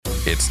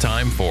It's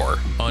time for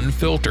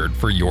Unfiltered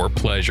for Your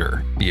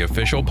Pleasure, the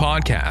official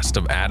podcast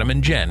of Adam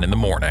and Jen in the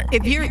morning.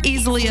 If you're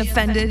easily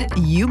offended,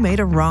 you made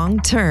a wrong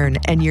turn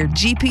and your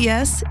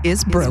GPS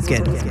is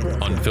broken.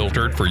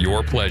 Unfiltered for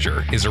Your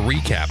Pleasure is a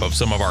recap of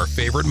some of our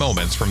favorite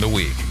moments from the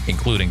week,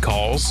 including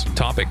calls,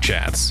 topic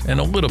chats, and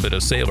a little bit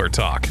of sailor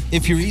talk.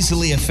 If you're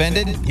easily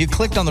offended, you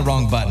clicked on the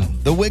wrong button.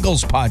 The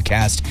Wiggles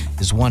podcast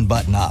is one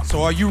button up.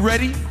 So are you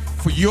ready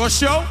for your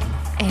show?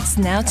 It's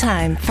now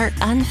time for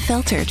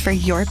Unfiltered for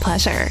Your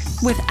Pleasure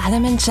with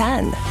Adam and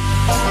Jen.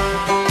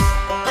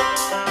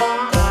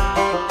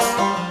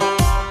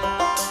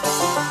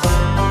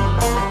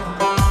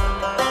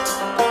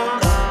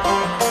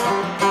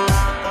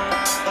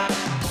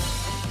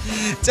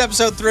 It's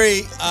episode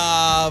 3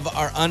 of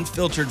our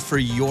Unfiltered for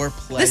Your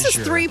Pleasure. This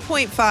is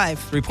 3.5.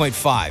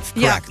 3.5,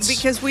 Yeah, correct.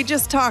 because we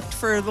just talked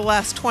for the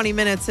last 20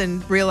 minutes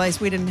and realized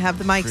we didn't have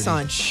the mics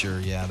on. Sure,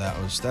 yeah,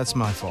 that's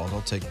my fault.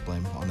 I'll take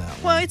blame on that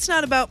one. Well, it's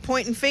not about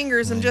pointing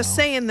fingers. I'm just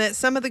saying that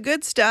some of the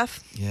good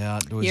stuff, yeah,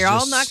 it was you're all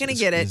just- not going to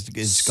get it.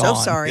 It's So gone.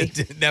 sorry.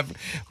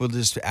 We'll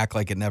just act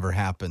like it never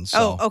happened.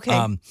 So, Oh,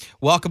 okay.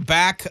 Welcome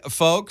back,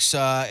 folks.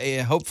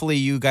 Hopefully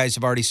you guys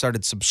have already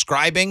started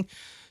subscribing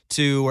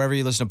to wherever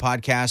you listen to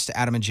podcasts,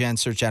 Adam and Jen.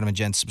 Search Adam and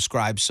Jen,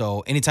 subscribe. So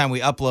anytime we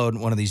upload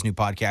one of these new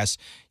podcasts,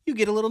 you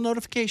get a little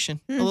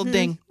notification, a little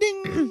ding,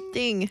 ding.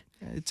 Ding.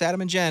 It's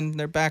Adam and Jen.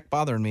 They're back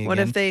bothering me What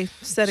again. if they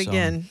said So,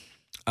 again?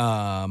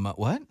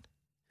 What?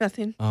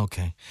 Nothing.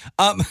 Okay.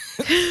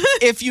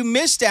 If you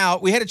missed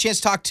out, we had a chance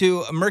to talk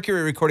to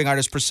Mercury recording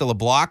artist Priscilla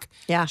Block.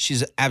 Yeah.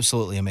 She's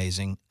absolutely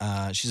amazing.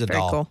 She's a Very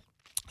doll. cool.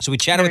 So we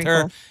chatted with Very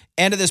her. cool.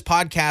 End of this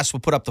podcast,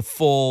 we'll put up the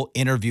full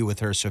interview with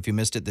her. So if you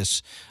missed it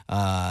this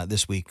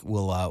week,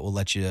 we'll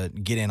let you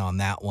get in on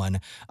that one.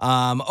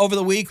 Over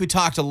the week, we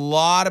talked a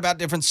lot about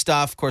different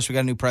stuff. Of course, we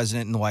got a new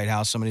president in the White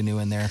House. Somebody new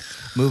in there,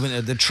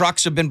 moving. The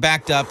trucks have been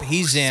backed up.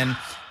 He's in.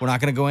 We're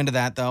not going to go into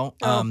that though.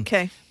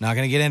 Okay. Not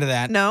going to get into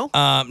that. No?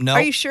 No.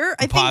 Are you sure?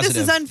 I think this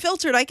is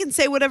unfiltered. I can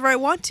say whatever I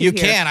want to You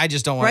here. can. I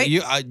just don't want Right?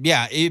 you.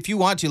 Yeah, if you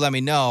want to, let me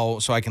know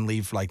so I can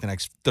leave for like the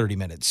next 30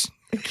 minutes.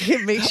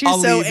 It makes you I'll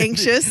so leave.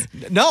 anxious.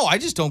 No, I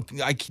just don't.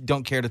 I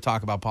don't care to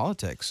talk about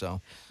politics. So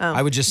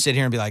I would just sit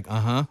here and be like,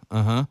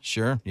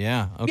 sure,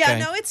 yeah, okay. Yeah,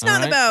 no, it's all not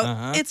right,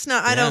 about, it's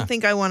not, I yeah. don't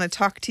think I want to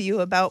talk to you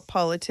about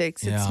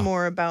politics. It's Yeah.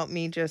 more about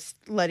me just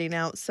letting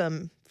out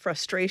some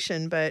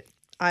frustration, but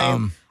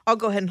I'll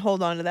go ahead and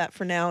hold on to that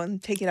for now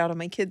and take it out on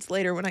my kids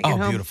later when I get Oh,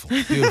 home.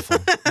 beautiful.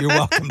 You're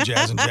welcome,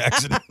 Jazz and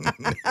Jackson.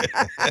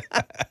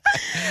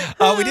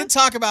 We did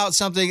talk about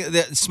something,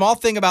 the small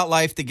thing about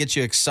life that gets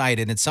you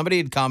excited. And somebody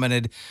had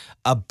commented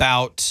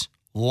about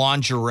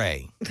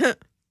lingerie.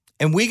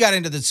 And we got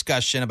into the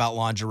discussion about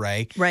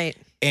lingerie. Right.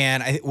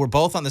 And we're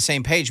both on the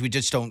same page. We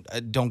just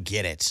don't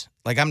get it.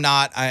 Like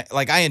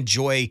I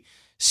enjoy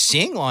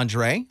seeing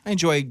lingerie. I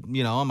enjoy,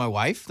 on my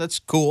wife. That's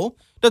cool.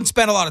 Doesn't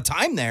spend a lot of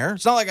time there.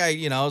 It's not like I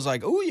was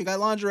like, oh, you got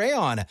lingerie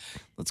on.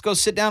 Let's go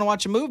sit down and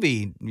watch a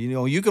movie.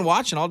 You can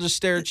watch and I'll just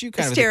stare at you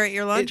kind of. Stare at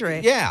your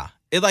lingerie.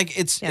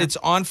 It's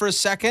on for a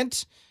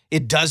second.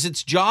 It does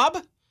its job.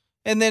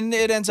 And then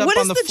it ends up What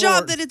on is the the floor.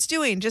 job that it's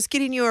doing? Just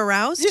getting you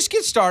aroused? Just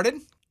get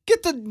started.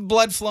 Get the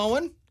blood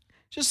flowing.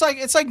 Just like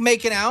it's like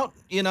making out,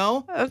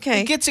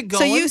 Okay. It gets it So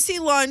going. you see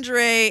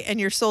lingerie and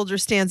your soldier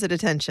stands at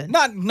attention.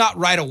 Not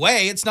right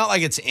away. It's not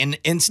like it's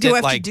instant. Do I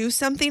have like to do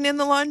something in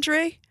the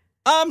lingerie?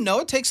 No,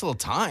 it takes a little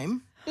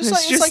time. It's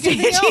Just like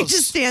anything you else.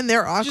 just stand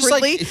there Just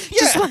like- awkwardly.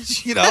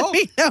 yeah, Let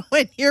me know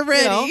when you're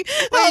ready.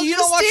 Well, I'll you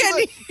just don't watch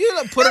stand you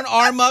don't put an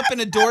arm up in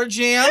a door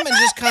jam and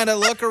just kind of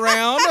look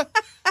around.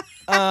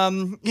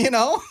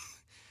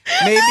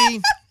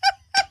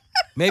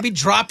 Maybe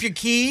drop your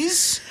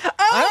keys.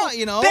 I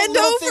don't, bend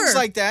little over. things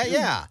like that.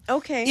 Yeah.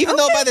 Okay. Even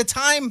though okay. by the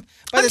time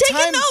I'm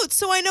taking notes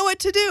so I know what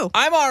to do.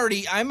 I'm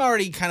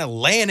already kind of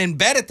laying in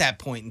bed at that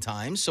point in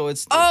time. So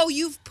it's Oh,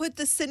 you've put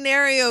the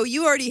scenario.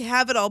 You already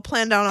have it all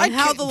planned out on I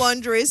how can't- the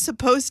lingerie is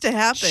supposed to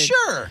happen.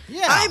 sure.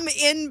 Yeah. I'm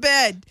in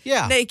bed,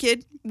 Yeah.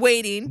 naked,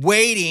 waiting.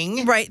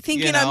 waiting.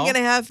 Thinking I'm going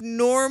to have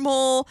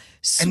normal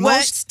And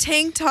sweats,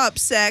 tank top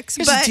sex.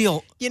 Here's the But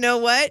deal. you know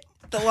what?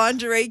 The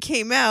lingerie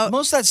came out.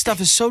 Most of that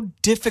stuff is so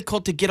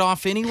difficult to get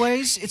off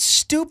anyways. It's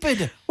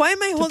stupid. Why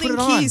am I holding put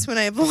it keys on. when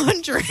I have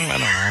lingerie? I don't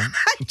know.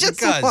 I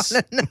just want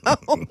to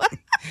know.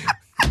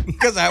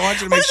 Because I want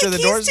you to make What do sure the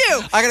the keys doors.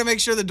 do? I got to make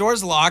sure the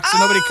door's locked so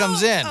nobody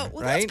comes in. Oh,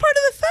 well, right? That's part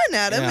of the fun,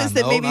 Adam, Yeah, is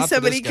that no, maybe not for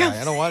somebody this guy. comes.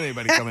 I don't want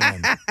anybody coming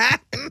in. I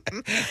don't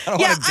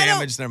Yeah, want to I don't-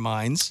 damage their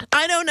minds.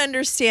 I don't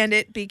understand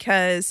it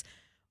because,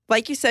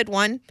 like you said,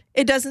 one,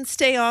 it doesn't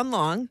stay on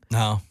long,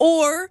 No.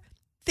 or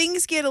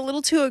things get a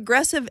little too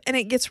aggressive and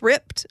it gets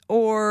ripped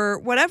or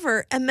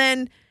whatever, and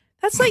then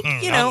that's like,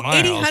 Not in my $80, house.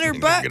 $100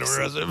 Get bucks.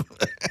 aggressive.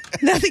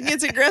 Nothing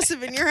gets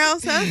aggressive in your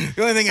house, huh?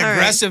 The only thing All right.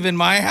 aggressive in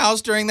my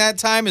house during that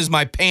time is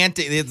my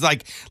panty. It's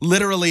like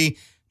literally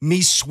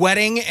me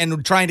sweating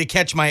and trying to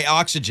catch my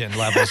oxygen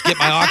levels, get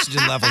my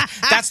oxygen levels.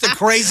 That's the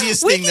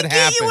craziest thing that happens. We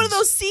can get you one of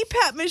those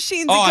CPAP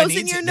machines Oh, that goes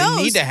in your nose.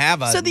 They need to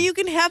have a so that you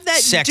can have that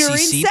sexy during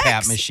CPAP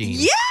sex. machine.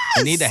 Yes,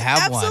 I need to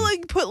have one.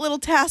 Absolutely, put little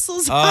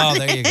tassels on Oh,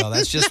 there you go.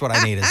 That's just what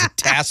I need is the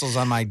tassels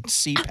on my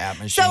CPAP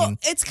machine. So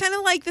it's kind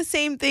of like the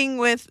same thing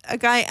with a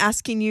guy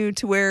asking you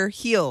to wear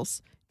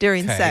heels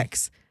during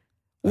sex.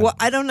 Well,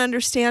 I don't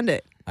understand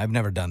it. I've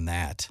never done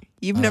that.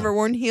 You've never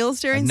worn heels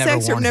during I've never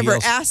sex or worn never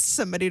heels. asked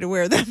somebody to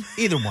wear them?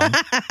 Either one.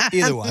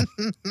 Either one.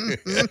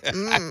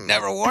 I've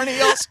never worn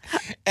heels,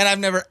 and I've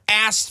never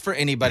asked for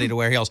anybody to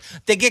wear heels.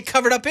 They get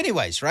covered up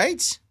anyways,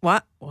 right?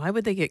 What? Why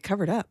would they get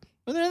covered up?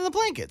 Well, they're in the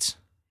blankets.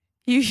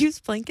 You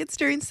use blankets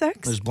during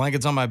sex? There's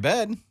blankets on my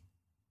bed.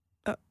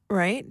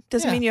 Right?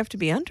 Doesn't Yeah. mean you have to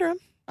be under them.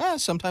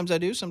 Sometimes I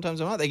do,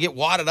 sometimes I'm not. They get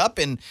wadded up,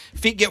 and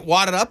feet get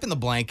wadded up in the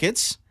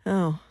blankets.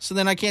 Oh. So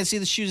then I can't see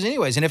the shoes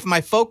anyways. And if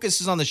my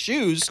focus is on the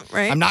shoes,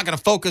 Right. I'm not going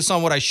to focus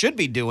on what I should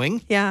be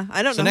doing. Yeah,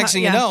 I don't So know. next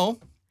thing you know,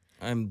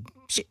 I'm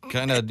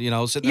kind of, sitting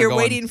there You're going,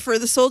 waiting for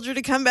the soldier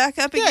to come back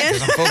up yeah, again?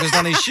 because I'm focused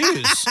on these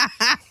shoes.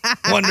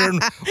 Wondering,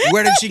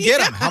 where did she get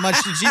them? How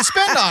much did she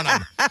spend on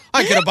them?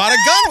 I could have bought a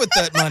gun with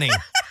that money.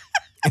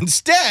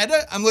 Instead,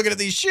 I'm looking at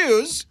these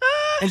shoes,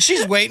 and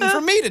she's waiting for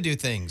me to do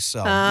things. So,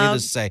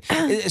 needless to say.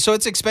 So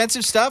it's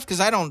expensive stuff because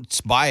I don't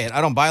buy it.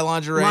 I don't buy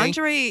lingerie.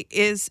 Lingerie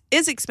is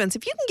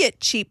expensive. You can get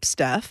cheap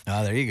stuff.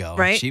 Oh, there you go.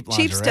 Right? Cheap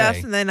lingerie. stuff,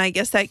 and then I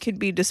guess that could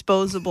be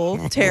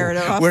disposable, tear it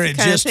off Where it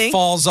kind just of thing.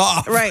 falls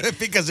off. Right.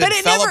 because But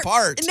it fell never,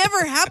 apart. It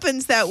never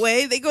happens that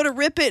way. They go to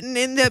rip it and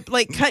end up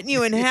like cutting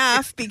you in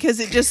half because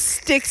it just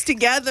sticks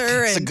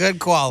together. It's a and good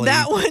quality.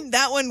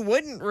 That one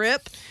wouldn't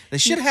rip. They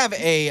should have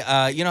a,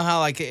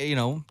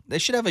 they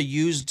should have a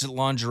used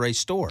lingerie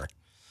store.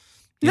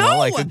 You know,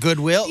 like a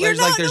Goodwill. There's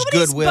There's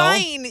Goodwill.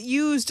 buying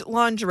used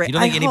lingerie. You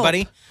don't think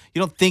anybody? You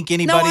don't think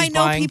anybody's No, I know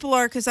buying? people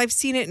are because I've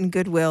seen it in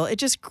Goodwill. It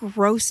just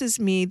grosses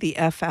me the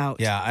F out.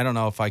 Yeah, I don't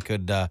know if I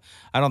could. I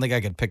don't think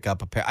I could pick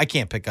up a pair. I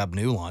can't pick up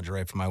new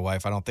lingerie for my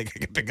wife. I don't think I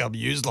could pick up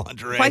used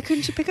lingerie. Why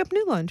couldn't you pick up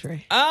new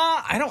lingerie?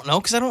 I don't know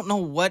because I don't know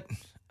what.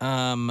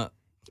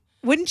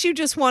 Wouldn't you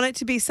just want it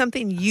to be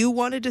something you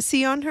wanted to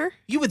see on her?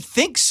 You would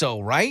think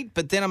so, right?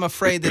 But then I'm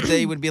afraid that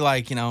they would be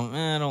like, I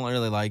don't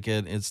really like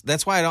it.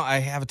 That's why I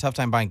have a tough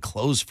time buying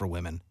clothes for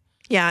women.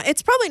 Yeah,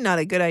 it's probably not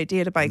a good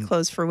idea to buy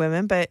clothes for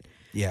women, but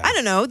Yeah. I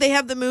don't know. They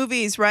have the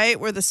movies, right,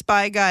 where the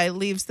spy guy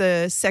leaves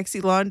the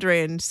sexy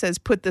laundry and says,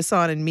 "Put this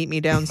on and meet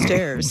me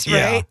downstairs,"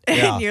 Yeah, right?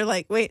 yeah. And you're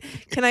like, "Wait,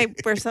 can I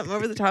wear something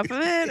over the top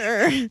of it,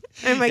 or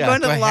am I Yeah,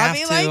 going to do the I lobby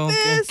have like to?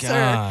 this?"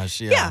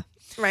 Gosh, or yeah.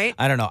 right.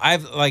 I don't know.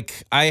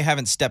 I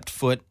haven't stepped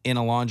foot in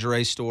a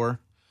lingerie store.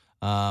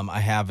 I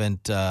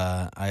haven't.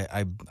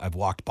 I've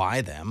walked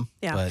by them.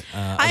 Yeah. But I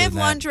other have than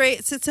that- laundry.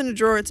 It sits in a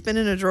drawer. It's been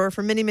in a drawer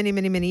for many, many,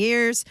 many, many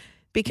years.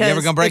 Because You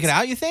ever gonna break it it's-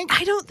 out? You think?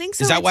 I don't think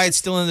so. Is that why it's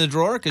still in the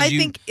drawer? I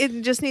think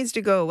it just needs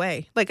to go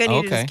away. Like I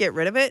need to Okay. just get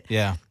rid of it.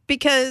 Yeah.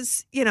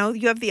 Because, you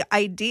have the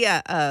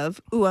idea of,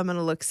 ooh, I'm going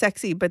to look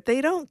sexy, but they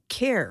don't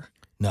care.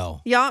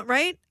 No. Yeah,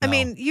 right? I No.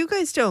 mean, you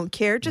guys don't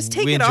care. Just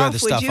take We it enjoy off, the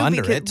would stuff you?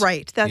 under Because, it,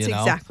 right. That's you know?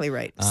 exactly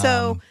right.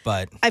 So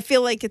But I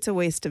feel like it's a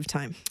waste of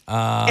time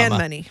and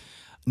money.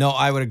 no,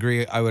 I would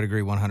agree. I would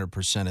agree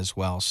 100% as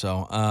well.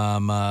 So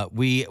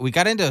we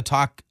got into a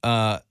talk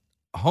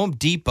Home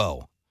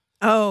Depot.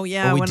 Oh,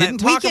 yeah. But we when didn't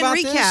talk weekend about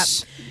recap.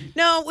 this?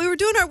 No, we were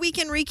doing our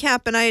weekend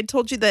recap, and I had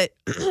told you that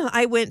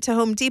I went to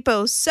Home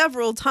Depot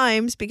several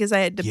times because I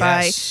had to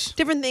Yes. buy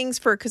different things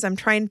because I'm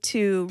trying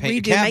to Paint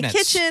your redo my cabinets.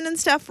 kitchen and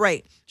stuff.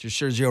 Right. It's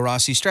your Sergio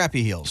Rossi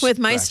strappy heels. With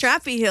my Correct.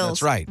 strappy heels.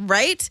 That's right.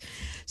 Right?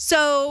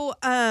 So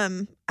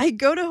I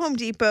go to Home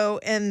Depot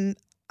and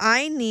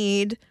I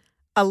need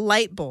a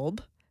light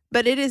bulb,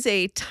 but it is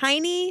a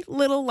tiny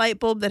little light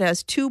bulb that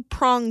has two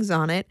prongs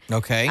on it.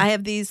 Okay. I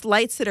have these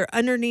lights that are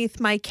underneath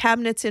my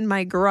cabinets in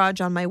my garage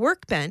on my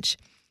workbench,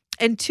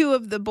 and two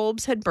of the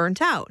bulbs had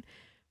burnt out.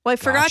 Well, I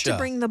forgot to Gotcha.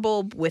 bring the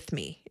bulb with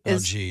me. Oh,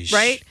 geez.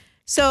 Right?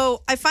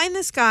 So I find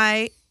this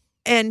guy,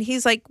 and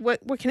he's like,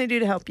 what can I do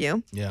to help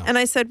you? Yeah. And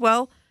I said,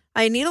 well,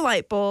 I need a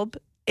light bulb.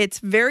 It's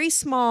very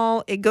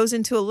small. It goes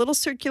into a little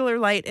circular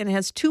light, and it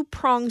has two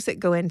prongs that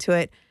go into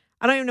it.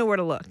 I don't even know where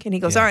to look. And he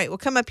goes, Yeah. all right, well,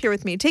 come up here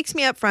with me. He takes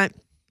me up front,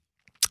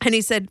 and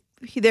he said,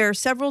 there are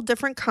several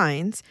different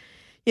kinds.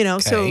 So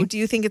Okay. do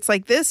you think it's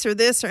like this or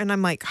this? And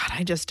I'm like, God,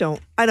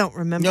 I don't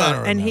remember. No, I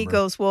don't And he remember.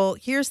 goes, well,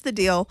 here's the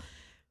deal.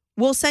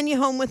 We'll send you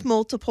home with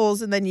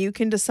multiples, and then you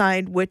can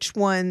decide which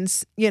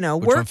ones, one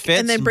work, fits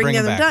and then and bring bring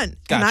them 'em back. done.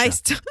 And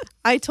Gotcha.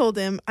 I told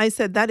him, I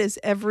said, that is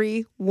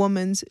every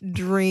woman's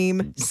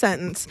dream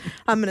sentence.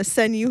 I'm going to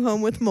send you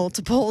home with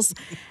multiples.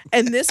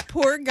 And this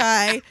poor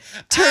guy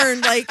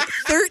turned like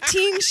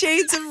 13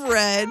 shades of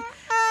red.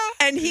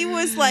 And he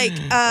was like,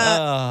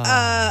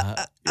 I'm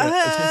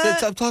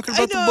talking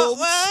about the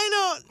bulbs. I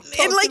don't. And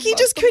Talking like he about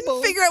just the couldn't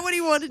bulbs. figure out what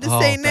he wanted to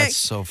Oh, say that's next.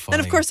 so funny.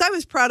 And of course, I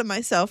was proud of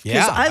myself because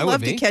Yeah, I I would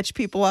love to be. catch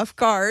people off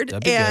guard.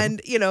 That'd be good.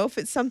 And, if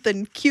it's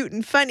something cute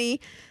and funny,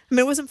 I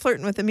mean, I wasn't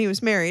flirting with him. He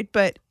was married,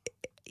 but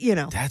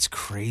That's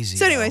crazy.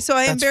 So anyway, though.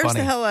 I That's embarrassed funny.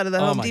 the hell out of the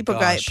Oh Home my Depot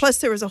guy. gosh. Plus,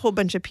 there was a whole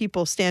bunch of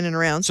people standing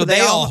around. So they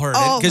all heard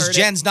it because heard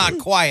Jen's not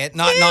quiet,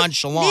 not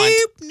nonchalant.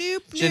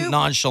 Nope. She didn't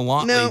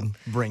nonchalantly Nope.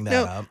 bring that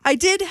No, up. I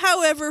did,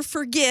 however,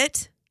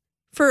 forget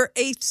for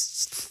a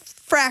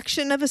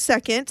fraction of a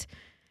second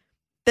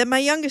that my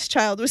youngest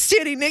child was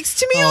standing next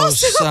to me Oh,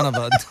 also. son of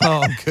a...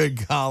 Oh,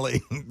 good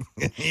golly.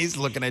 He's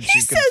looking at He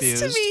you says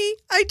confused. to me,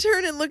 I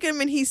turn and look at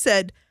him and he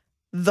said,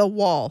 "The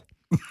wall."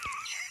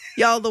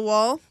 Y'all, the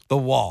wall. The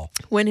wall.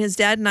 When his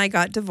dad and I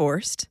got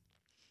divorced,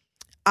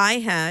 I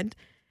have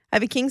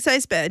a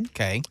king-size bed.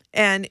 Okay.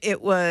 And it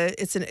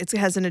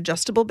has an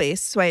adjustable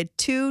base. So I had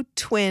 2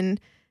 twin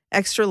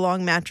extra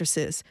long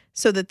mattresses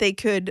so that they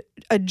could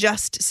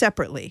adjust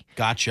separately.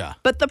 Gotcha.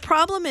 But the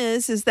problem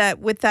is that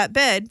with that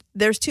bed,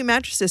 there's 2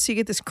 mattresses, so you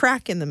get this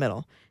crack in the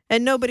middle.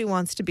 And nobody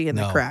wants to be in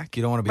the crack.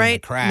 You don't want to be in the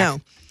crack.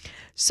 No.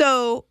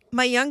 So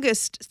my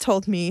youngest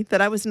told me that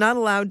I was not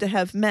allowed to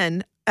have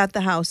men at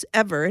the house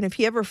ever. And if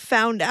he ever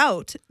found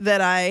out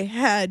that I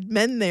had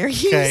men there,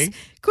 he was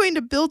going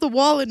to build a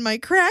wall in my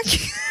crack.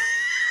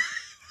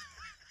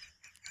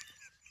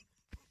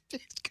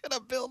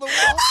 Gonna build a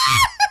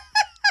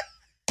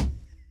wall.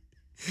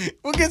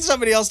 We'll get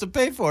somebody else to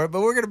pay for it,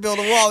 but we're gonna build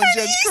a wall in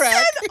Jen's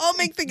crack. Said, I'll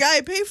make the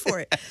guy pay for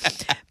it.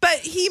 But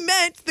he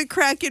meant the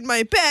crack in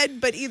my bed.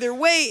 But either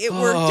way, it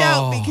worked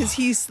out because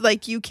he's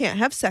like, you can't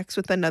have sex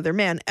with another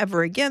man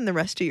ever again the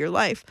rest of your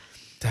life.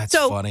 That's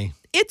So funny.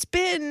 It's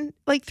been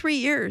like 3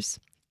 years,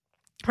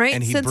 right?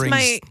 And he Since brings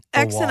my the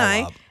ex and wall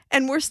I. up.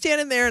 And we're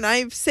standing there, and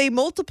I say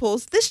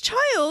multiples. This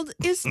child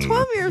is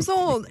 12 years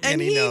old, and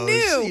he knows,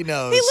 knew. he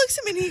knows. He looks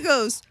at me and he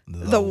goes,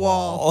 "The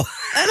wall."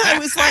 And I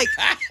was like,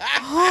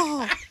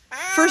 "Oh."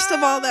 First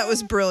of all, that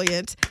was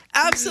brilliant,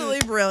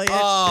 absolutely brilliant.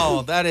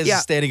 Oh, that is a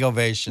standing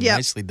ovation. Yep.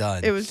 Nicely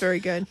done. It was very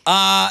good.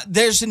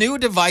 There's a new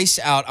device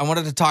out. I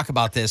wanted to talk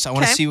about this. I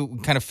want to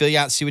kind of fill you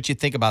out, see what you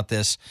think about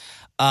this.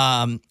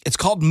 It's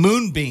called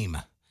Moonbeam.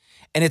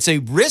 And it's a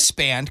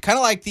wristband, kind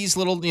of like these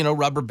little,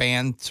 rubber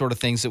band sort of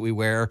things that we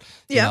wear.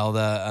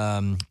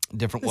 The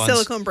different ones.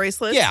 Silicone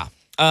bracelets. Yeah.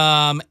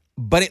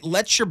 But it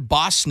lets your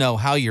boss know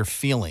how you're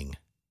feeling.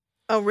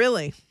 Oh,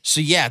 really?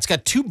 So, yeah, it's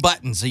got 2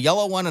 buttons, a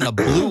yellow one and a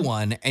blue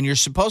one. And you're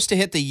supposed to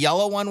hit the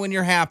yellow one when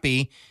you're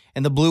happy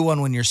and the blue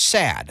one when you're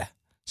sad.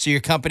 So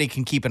your company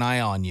can keep an eye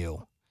on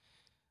you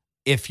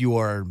if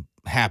you're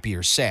happy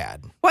or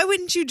sad. Why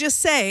wouldn't you just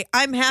say,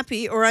 "I'm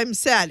happy" or "I'm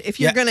sad" if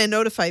you're going to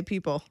notify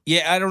people?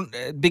 Yeah, I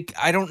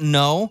don't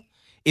know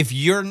if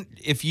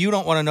you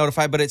don't want to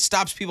notify, but it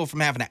stops people from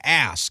having to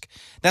ask.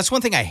 That's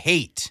one thing I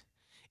hate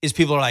is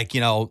people are like,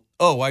 "Oh,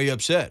 why are you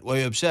upset? Why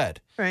are you upset?"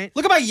 Right.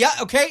 Look at my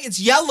okay, it's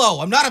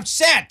yellow. I'm not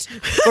upset.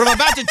 But I'm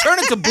about to turn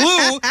it to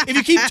blue if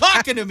you keep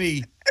talking to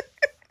me.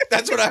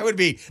 That's what I would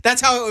be.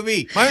 That's how it would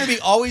be. Mine would be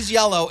always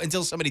yellow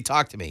until somebody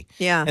talked to me.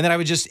 Yeah. And then I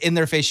would just, in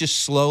their face, just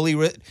slowly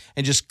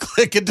and just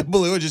click it to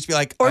blue and just be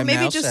like, Or I'm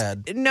maybe now just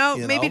sad.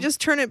 maybe just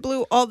turn it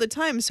blue all the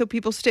time so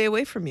people stay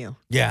away from you.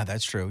 Yeah,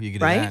 that's true. You could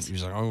do Right? that. You're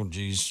just like, oh,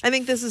 geez. I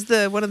think this is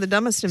one of the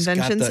dumbest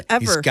inventions He's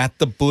ever. got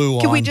the blue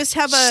on. Can we just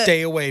have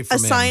stay away from a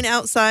sign him.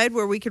 outside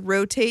where we could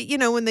rotate?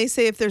 When they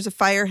say if there's a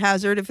fire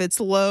hazard, if it's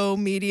low,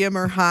 medium,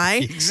 or high.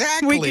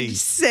 Exactly. We could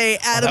say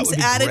that Adam's would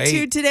be attitude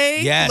great.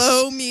 today. Yes.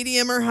 Low,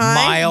 medium, or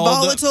high. Mild,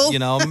 volatile.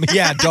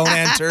 don't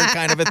enter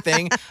kind of a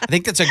thing. I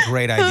think that's a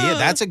great idea.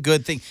 That's a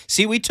good thing.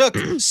 See, we took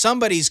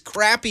somebody's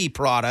crappy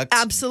product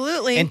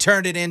Absolutely. and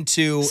turned it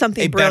into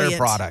Something a better brilliant.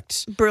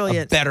 product.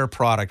 Brilliant. A better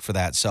product for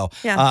that. So,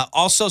 Yeah.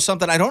 Also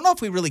something I don't know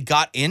if we really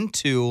got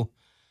into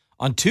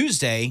on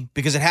Tuesday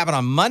because it happened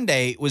on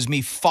Monday was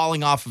me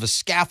falling off of a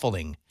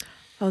scaffolding.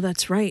 Oh,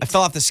 that's right. I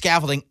fell off the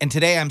scaffolding, and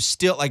today I'm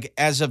still,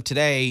 as of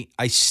today,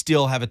 I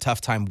still have a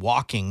tough time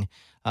walking.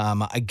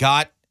 I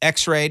got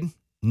x-rayed,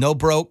 no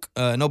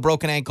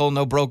broken ankle,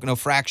 no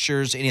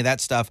fractures, any of that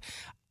stuff.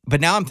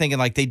 But now I'm thinking,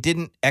 they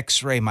didn't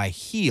x-ray my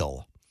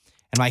heel,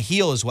 and my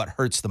heel is what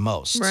hurts the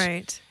most.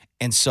 Right.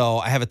 And so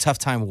I have a tough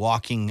time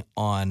walking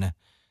on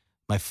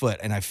my foot,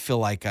 and I feel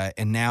like,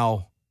 and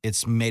now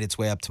it's made its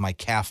way up to my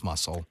calf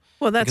muscle.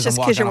 Well, that's because just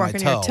I'm because you're on my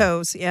walking on your toe.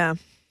 toes. Yeah.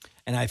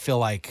 And I feel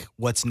like,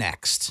 what's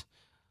next?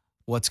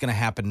 What's going to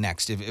happen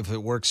next? If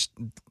it works,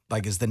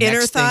 is the Inner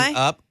next thigh? thing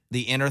up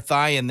the inner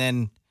thigh, and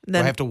then do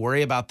I have to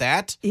worry about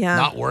that? Yeah.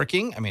 Not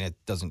working? I mean, it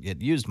doesn't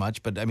get used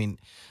much, but I mean,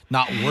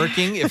 not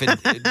working. If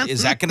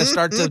is that going to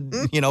start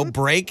to,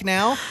 break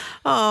now?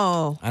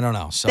 Oh. I don't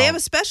know. So They have a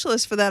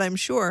specialist for that, I'm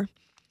sure.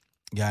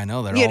 yeah, I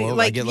know. They're You,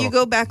 all over. you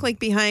go back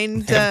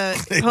behind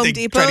Home they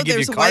Depot, try to give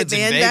there's you a white cards in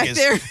van back Vegas.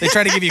 there. They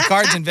try to give you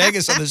cards in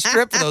Vegas on the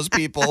strip for those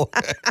people,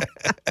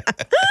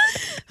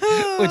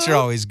 which are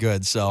always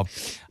good. So,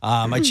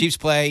 my Chiefs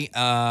play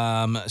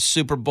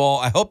Super Bowl.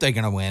 I hope they're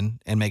going to win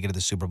and make it to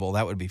the Super Bowl.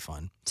 That would be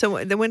fun.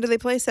 So when do they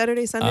play?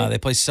 Saturday, Sunday? They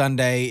play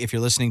Sunday. If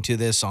you're listening to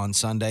this on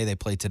Sunday, they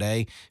play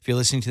today. If you're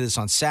listening to this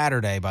on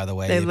Saturday, by the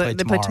way,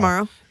 they play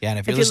tomorrow. Yeah, and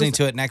if you're listening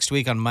to it next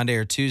week on Monday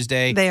or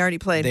Tuesday, they already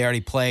played. They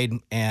already played,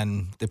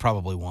 and they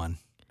probably won.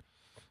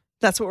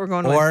 That's what we're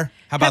going with. Or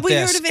how about Have we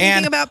this? heard of anything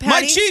And about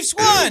Patty? my Chiefs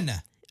won.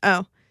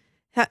 Oh.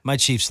 My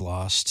Chiefs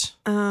lost.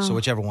 So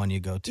whichever one you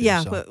go to.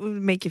 Yeah, So. it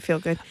would make you feel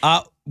good.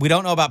 We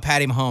don't know about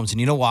Patty Mahomes. And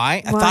you know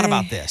why? I thought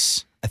about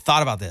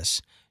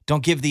this.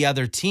 Don't give the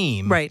other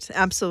team Right,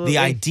 absolutely. the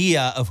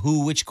idea of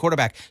which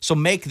quarterback. So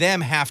make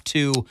them have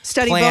to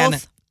Study plan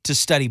both? to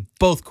study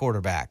both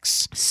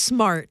quarterbacks.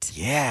 Smart.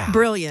 Yeah.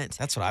 Brilliant.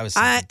 That's what I was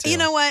thinking too. You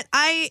know what?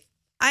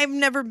 I've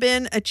never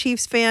been a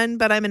Chiefs fan,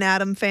 but I'm an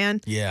Adam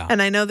fan. Yeah.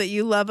 And I know that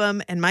you love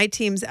them, and my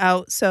team's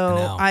out, so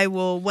know. I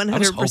will 100% I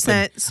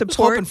was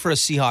support. hoping for a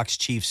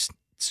Seahawks-Chiefs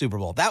Super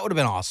Bowl. That would have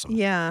been awesome.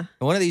 Yeah.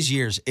 One of these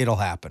years, it'll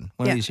happen.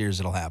 Yeah.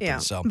 Yeah.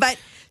 So. I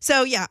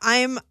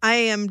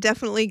am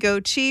definitely go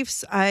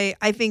Chiefs. I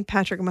think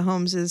Patrick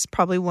Mahomes is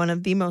probably one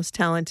of the most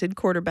talented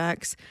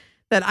quarterbacks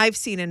that I've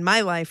seen in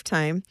my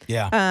lifetime.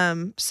 Yeah.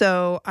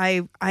 So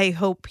I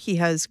hope he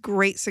has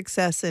great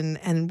success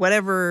and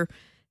whatever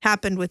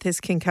happened with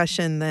his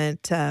concussion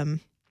that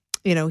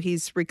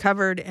he's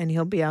recovered and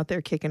he'll be out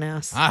there kicking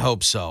ass. I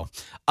hope so.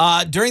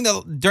 During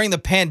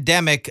the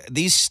pandemic,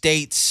 these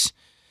states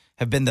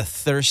have been the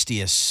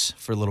thirstiest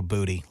for little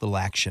booty, little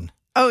action.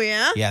 Oh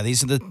yeah? Yeah,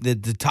 these are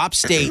the top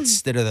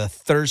states that are the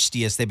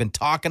thirstiest. They've been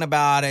talking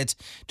about it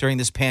during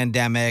this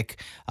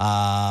pandemic.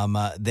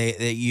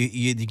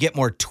 You get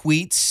more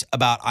tweets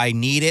about "I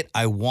need it,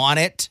 I want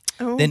it"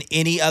 than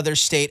any other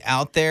state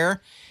out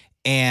there.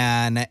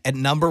 And at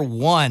number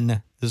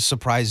one, this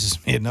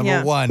surprises me. At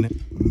number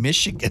one,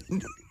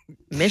 Michigan.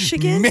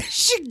 Michigan?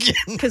 Michigan.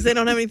 Because they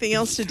don't have anything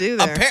else to do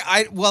there.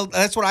 Well,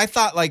 that's what I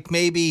thought. Like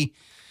maybe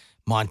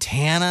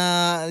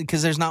Montana,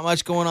 because there's not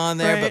much going on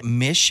there, Right. but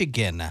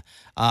Michigan.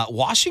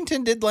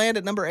 Washington did land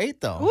at number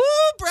 8, though. Woo,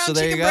 brown So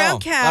there chicken, you go. brown A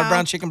cow. lot of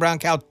brown chicken, brown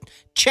cow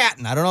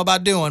chatting. I don't know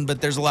about doing,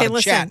 but there's a lot Okay, of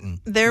listen,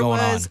 chatting there going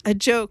was on. a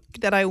joke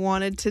that I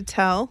wanted to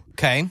tell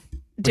Okay.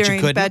 But you during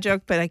couldn't? bad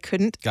joke, but I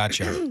couldn't.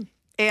 Gotcha.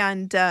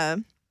 And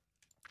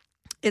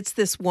it's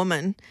this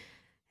woman,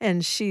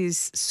 and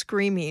she's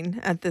screaming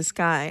at this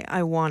guy,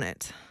 "I want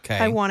it. Okay.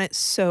 I want it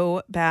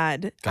so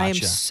bad. I am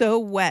Gotcha. so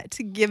wet.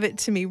 Give it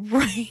to me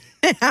right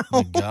now."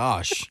 Oh,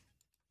 gosh.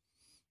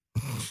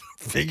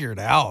 Figure it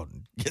out.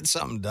 Get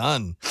something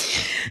done.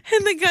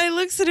 And the guy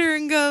looks at her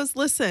and goes,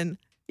 "Listen,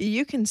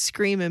 you can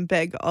scream and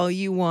beg all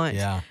you want,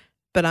 Yeah.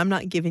 but I'm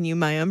not giving you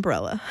my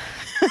umbrella."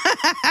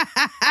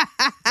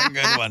 That's a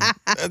good one.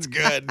 That's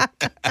good.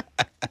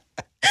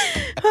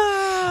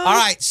 All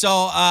right,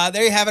 so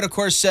there you have it. Of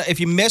course, if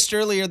you missed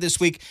earlier this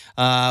week,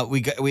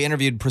 we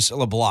interviewed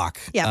Priscilla Block,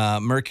 Yeah.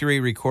 Mercury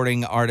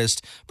recording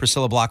artist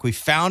Priscilla Block. We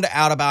found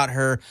out about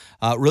her.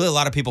 Really, a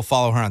lot of people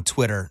follow her on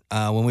Twitter.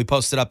 When we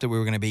posted up that we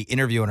were going to be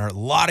interviewing her, a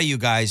lot of you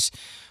guys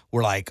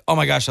were like, "Oh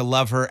my gosh, I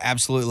love her,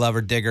 absolutely love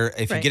her, dig her."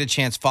 If you Right. get a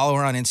chance, follow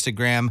her on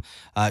Instagram.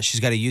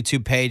 She's got a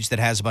YouTube page that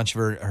has a bunch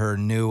of her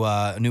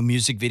new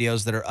music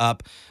videos that are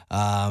up.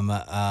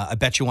 I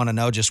Bet You Want to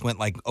Know just went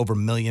like over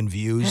 1 million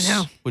views, I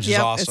know. which is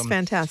Yep, awesome. It's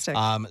fantastic.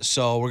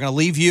 So we're going to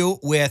leave you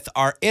with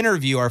our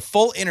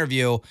full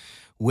interview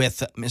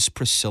with Miss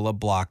Priscilla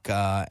Block,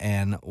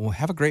 and we'll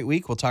have a great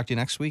week. We'll talk to you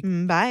next week.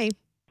 Bye.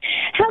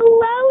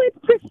 Hello, it's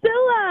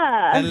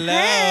Priscilla. Hello.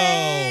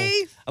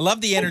 Hey. I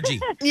love the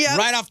energy. Yep.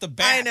 Right off the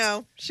bat. I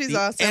know. She's the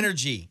awesome.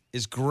 energy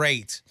is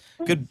great.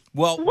 Good.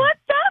 Well, What's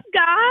up,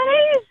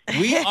 guys?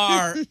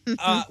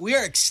 we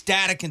are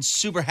ecstatic and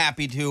super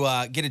happy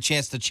to get a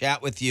chance to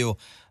chat with you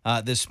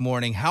this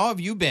morning. How have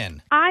you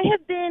been? I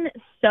have been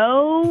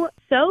so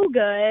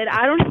good.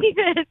 I don't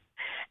even.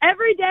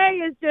 Every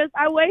day is just,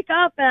 I wake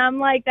up and I'm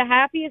like the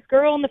happiest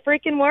girl in the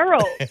freaking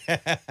world.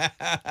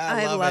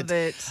 I love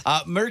it.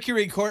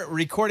 Mercury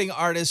recording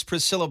artist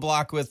Priscilla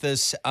Block with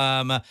us.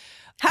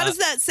 How does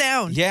that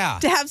sound? Yeah.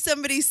 To have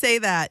somebody say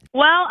that.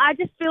 Well, I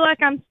just feel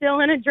like I'm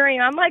still in a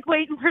dream. I'm like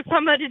waiting for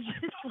somebody to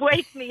just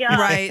wake me up.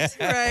 Right.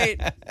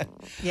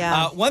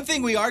 Yeah. One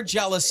thing we are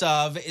jealous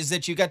of is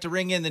that you got to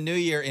ring in the new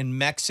year in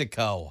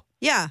Mexico.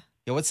 Yeah.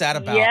 Yeah, what's that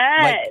about?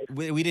 Yes.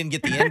 Like, we didn't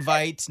get the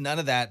invite, none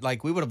of that.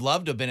 Like, we would have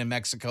loved to have been in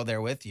Mexico there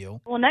with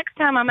you. Well, next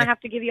time I'm going to have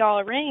to give you all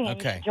a ring and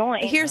Okay. you join.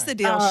 Here's the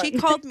deal. She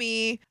called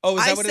me. Oh,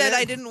 is that I what it said is?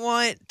 I didn't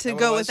want to that what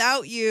go it was?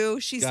 without you.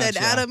 She said,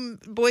 Gotcha. Adam,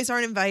 boys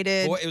aren't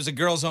invited. Boy, it was a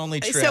girls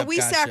only trip. So we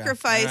Gotcha.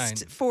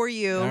 sacrificed All for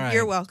you. All right.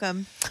 You're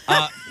welcome.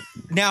 right.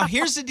 Now,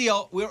 here's the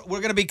deal. We're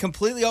going to be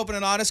completely open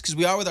and honest because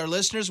we are with our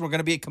listeners. We're going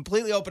to be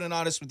completely open and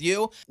honest with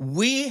you.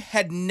 We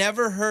had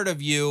never heard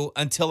of you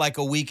until like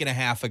a week and a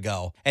half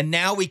ago. And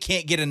now we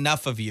can't get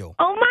enough of you.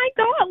 Oh, my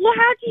God. Well,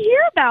 how'd you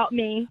hear about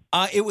me?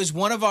 It was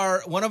one of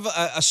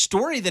a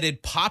story that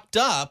had popped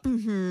up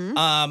in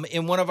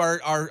one of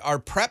our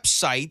prep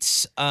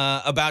sites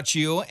about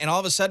you, and all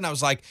of a sudden I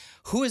was like,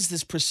 "Who is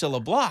this Priscilla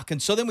Block?"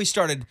 And so then we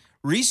started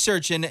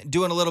researching,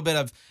 doing a little bit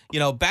of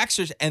back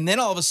search, and then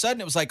all of a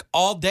sudden it was like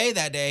all day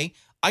that day.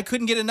 I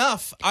couldn't get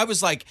enough. I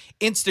was like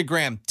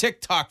Instagram,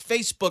 TikTok,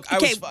 Facebook.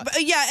 Okay,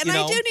 yeah, and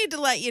I do need to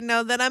let you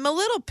know that I'm a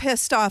little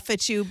pissed off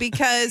at you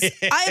because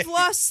I've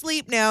lost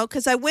sleep now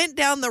because I went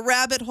down the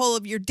rabbit hole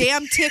of your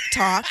damn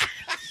TikTok.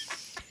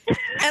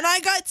 And I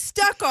got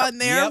stuck on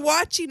there Yep.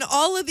 watching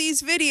all of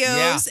these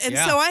videos. Yeah, and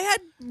yeah. so I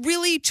had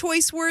really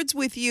choice words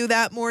with you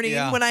that morning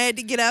Yeah. when I had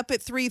to get up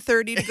at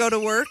 3:30 to go to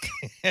work.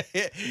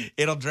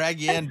 It'll drag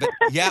you in. But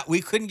yeah,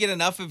 we couldn't get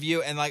enough of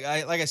you. And like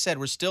I said,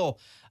 we're still,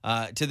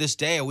 to this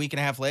day, a week and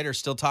a half later,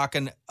 still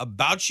talking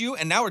about you.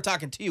 And now we're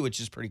talking to you, which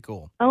is pretty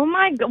cool. Oh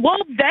my God. Well,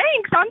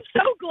 thanks. I'm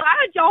so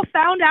glad y'all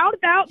found out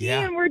about me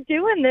Yeah. and we're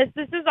doing this.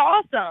 This is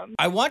awesome.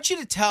 I want you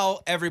to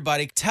tell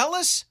everybody, tell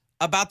us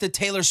about the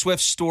Taylor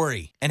Swift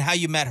story and how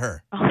you met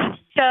her.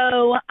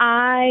 So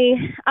I've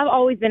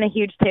always been a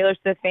huge Taylor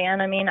Swift fan.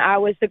 I mean, I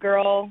was the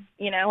girl,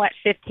 at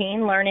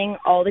 15 learning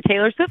all the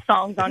Taylor Swift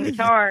songs on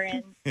guitar.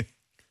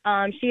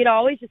 And she had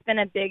always just been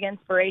a big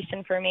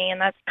inspiration for me. And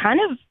that's kind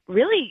of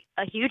really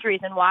a huge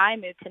reason why I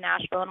moved to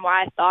Nashville and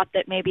why I thought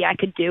that maybe I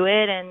could do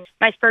it. And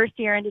my first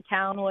year into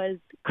town was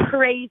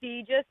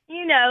crazy. Just,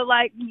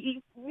 like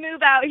you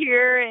move out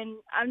here and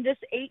I'm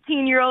just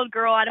 18-year-old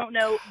girl. I don't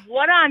know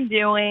what I'm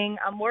doing.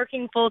 I'm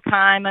working full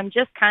time. I was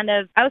kind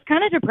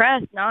of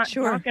depressed, not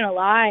going to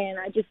lie. And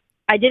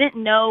I didn't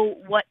know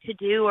what to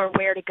do or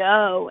where to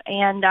go.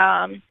 And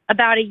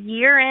about a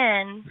year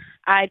in,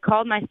 I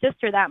called my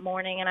sister that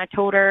morning and I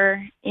told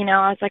her, I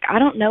was like, I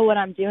don't know what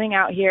I'm doing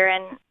out here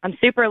and I'm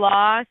super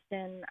lost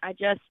and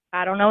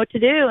I don't know what to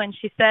do. And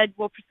she said,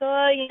 well,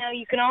 Priscilla,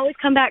 you can always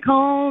come back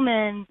home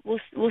and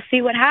we'll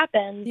see what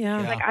happens. Yeah. I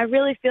was like, I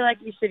really feel like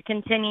you should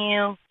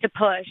continue to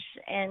push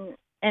and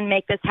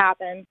make this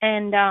happen.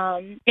 And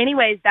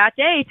anyways, that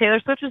day, Taylor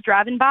Swift was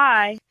driving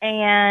by,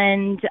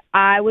 and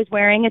I was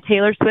wearing a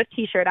Taylor Swift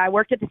T-shirt. I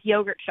worked at this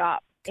yogurt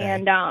shop. Okay.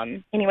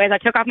 And anyways, I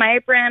took off my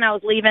apron. I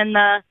was leaving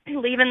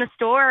the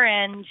store,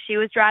 and she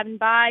was driving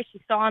by. She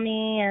saw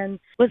me and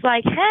was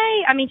like,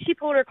 hey. I mean, she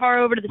pulled her car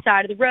over to the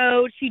side of the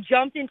road. She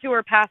jumped into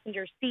her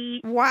passenger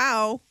seat.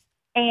 Wow.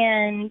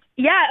 And,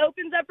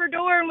 opens up her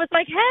door and was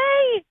like,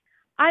 hey,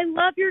 I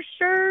love your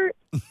shirt.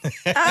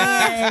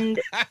 And,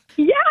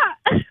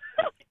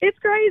 it's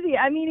crazy.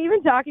 I mean,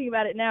 even talking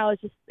about it now,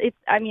 it's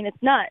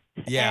nuts.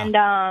 Yeah.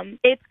 And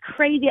it's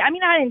crazy. I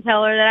mean, I didn't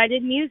tell her that I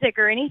did music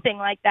or anything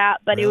like that,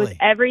 but it was Really?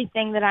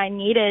 everything that I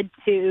needed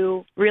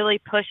to really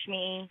push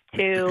me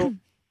to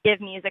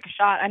give music a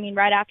shot. I mean,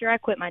 right after I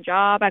quit my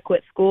job, I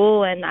quit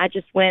school, and I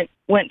just went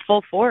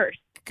full force.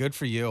 Good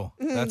for you.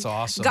 That's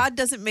awesome. God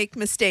doesn't make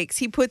mistakes.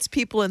 He puts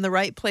people in the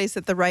right place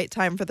at the right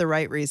time for the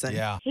right reason.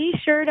 Yeah. He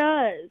sure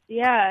does.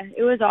 Yeah,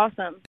 it was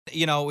awesome.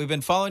 We've been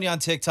following you on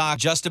TikTok,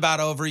 just about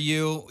over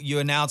you. You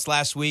announced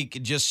last week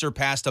it just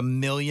surpassed 1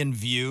 million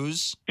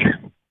views.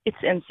 It's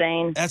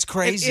insane. That's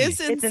crazy. It is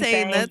insane.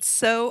 insane. That's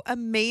so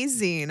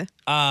amazing.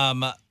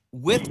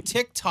 With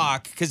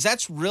TikTok, because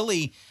that's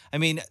really,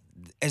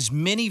 as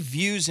many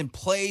views and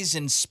plays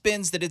and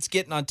spins that it's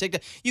getting on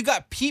TikTok. You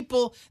got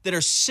people that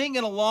are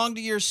singing along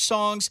to your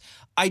songs.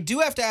 I do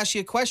have to ask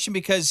you a question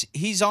because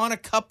he's on a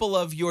couple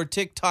of your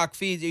TikTok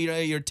feeds,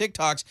 your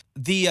TikToks.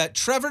 The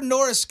Trevor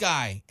Norris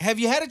guy. Have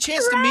you had a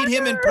chance to meet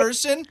him in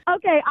person?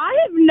 Okay, I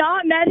have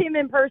not met him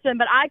in person,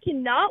 but I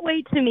cannot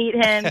wait to meet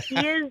him. He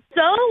is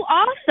so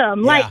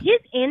awesome. Yeah. Like, his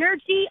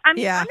energy, I'm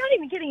not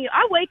even kidding you.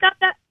 I wake up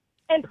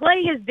and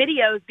play his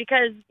videos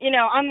because,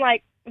 I'm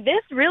like,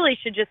 this really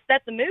should just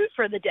set the mood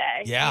for the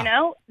day. Yeah.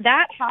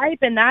 That hype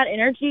and that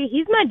energy,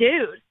 he's my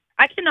dude.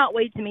 I cannot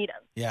wait to meet him.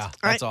 Yeah,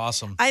 that's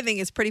awesome. I think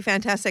it's pretty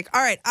fantastic.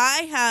 All right,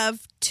 I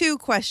have 2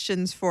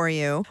 questions for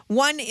you.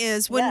 One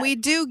is when we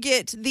do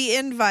get the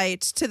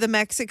invite to the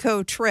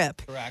Mexico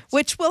trip, Correct.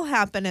 which will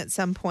happen at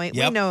some point.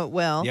 Yep. We know it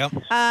will.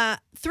 Yep.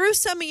 Through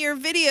some of your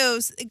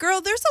videos, girl,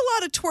 there's a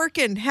lot of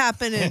twerking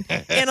happening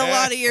in a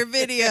lot of your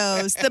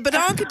videos. The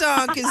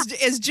badonkadonk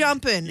is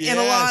jumping in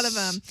a lot of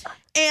them.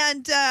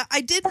 And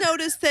I did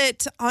notice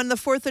that on the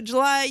 4th of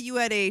July, you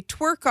had a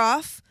twerk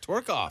off.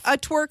 A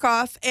twerk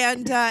off.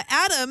 And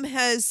Adam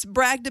has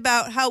bragged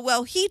about how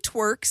well he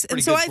twerks. Pretty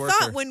and so good I twerker.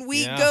 thought when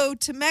we go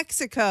to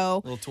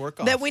Mexico, Little twerk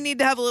off. that we need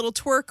to have a little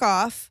twerk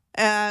off.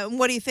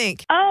 What do you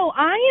think? Oh,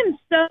 I am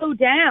so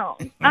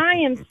down. I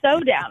am so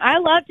down. I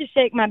love to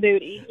shake my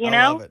booty,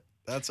 I love it.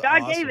 That's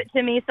God awesome. gave it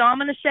to me, so I'm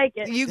going to shake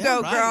it. You Damn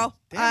go, right. girl.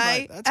 Damn I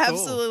right. That's cool.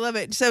 absolutely love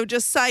it. So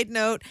just side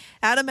note,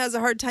 Adam has a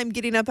hard time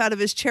getting up out of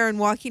his chair and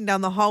walking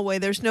down the hallway.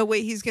 There's no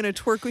way he's going to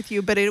twerk with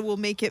you, but it will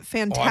make it Oh,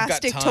 I've got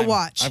fantastic to time.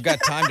 watch. I've got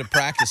time to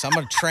practice. I'm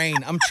going to train.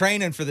 I'm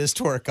training for this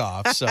twerk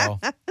off. So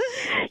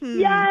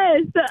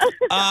Yes.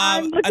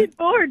 I'm looking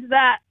forward to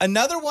that.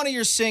 another one of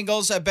your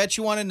singles, I bet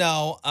you want to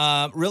know,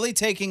 really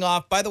taking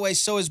off. By the way,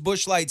 so is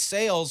Busch Light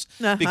sales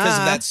because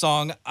of that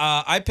song.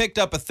 I picked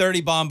up a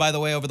 30 bomb, by the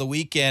way, over the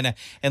weekend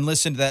and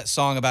listened to that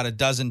song about a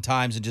dozen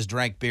times and just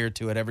drank beer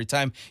to it. Every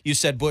time you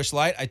said Busch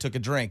Light, I took a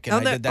drink, and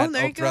I did that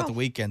there you throughout go. the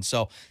weekend.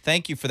 So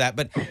thank you for that.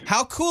 But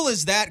how cool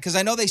is that? Because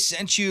I know they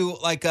sent you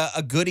like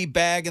a goodie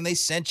bag and they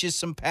sent you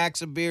some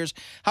packs of beers.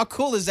 How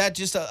cool is that?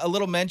 Just a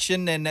little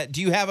mention. And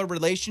do you have a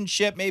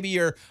relationship? Maybe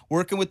you're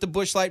working with the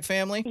Busch Light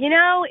family?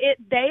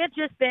 They have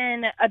just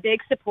been a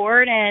big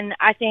support, and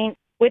I think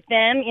with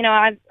them,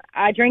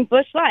 I drink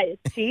Busch Light.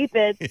 It's cheap.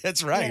 It's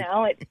That's right.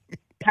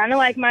 It's kind of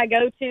like my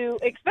go-to,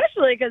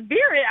 especially because beer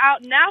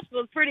out in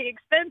Nashville is pretty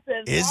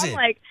expensive. Is so I'm it?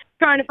 like,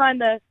 trying to find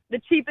the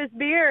cheapest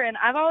beer. And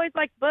I've always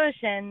liked Busch,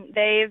 and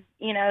they've,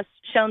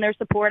 shown their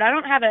support. I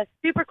don't have a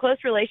super close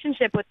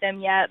relationship with them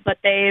yet, but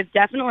they've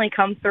definitely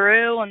come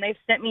through, and they've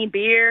sent me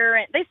beer,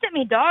 and they sent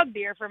me dog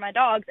beer for my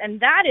dogs, and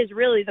that is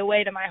really the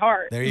way to my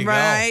heart. There you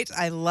Right.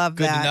 I love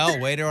go. Good that. to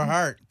know. Way to our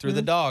heart through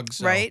the dogs.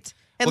 So. Right?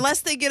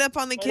 Unless they get up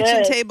on the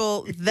kitchen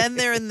table, then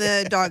they're in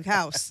the dog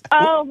house.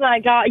 Oh,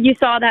 my God. You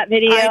saw that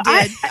video.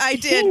 I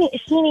did.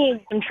 She needs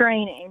some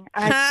training,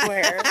 I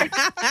swear.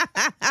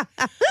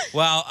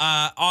 Well,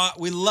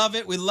 we love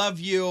it. We love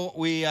you.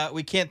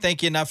 We can't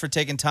thank you enough for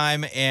taking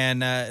time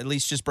and at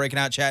least just breaking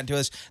out, chatting to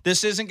us.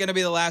 This isn't going to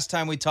be the last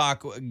time we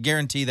talk.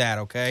 Guarantee that,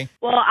 okay?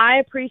 Well, I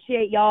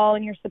appreciate y'all,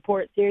 and your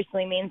support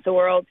seriously means the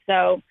world.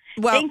 So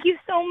thank you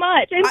so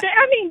much. And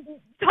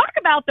talk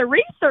about the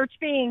research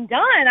being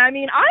done. I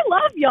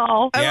love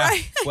y'all. Yeah.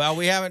 Right. Well,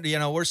 we haven't,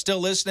 we're still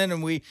listening,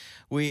 and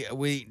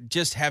we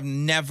just have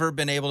never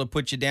been able to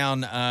put you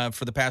down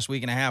for the past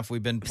week and a half.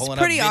 We've been pulling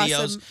up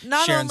videos,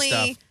 awesome. sharing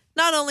stuff.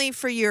 Not only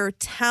for your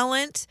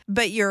talent,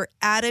 but your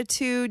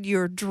attitude,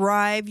 your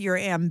drive, your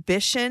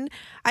ambition.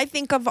 I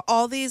think of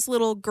all these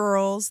little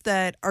girls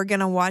that are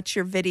going to watch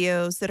your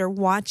videos, that are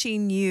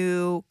watching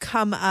you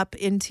come up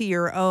into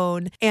your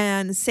own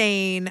and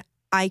saying,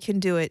 I can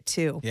do it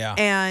too. Yeah.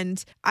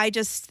 And I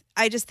just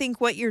think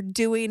what you're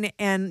doing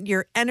and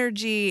your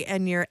energy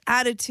and your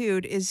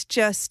attitude is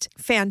just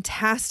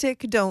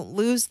fantastic. Don't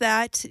lose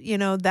that.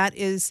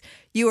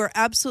 You are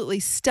absolutely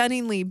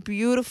stunningly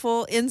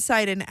beautiful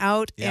inside and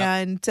out. Yeah.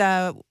 And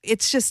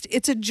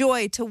it's a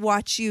joy to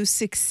watch you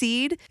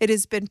succeed. It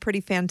has been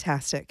pretty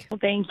fantastic. Well,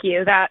 thank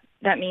you. That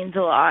means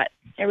a lot.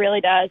 It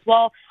really does.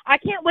 Well, I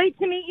can't wait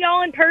to meet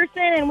y'all in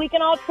person, and we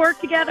can all twerk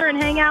together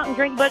and hang out and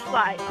drink Busch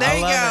Light. There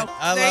you go.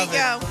 I There love you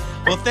go.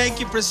 Well, thank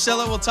you,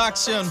 Priscilla. We'll talk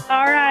soon.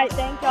 All right.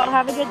 Thanks, y'all.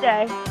 Have a good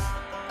day.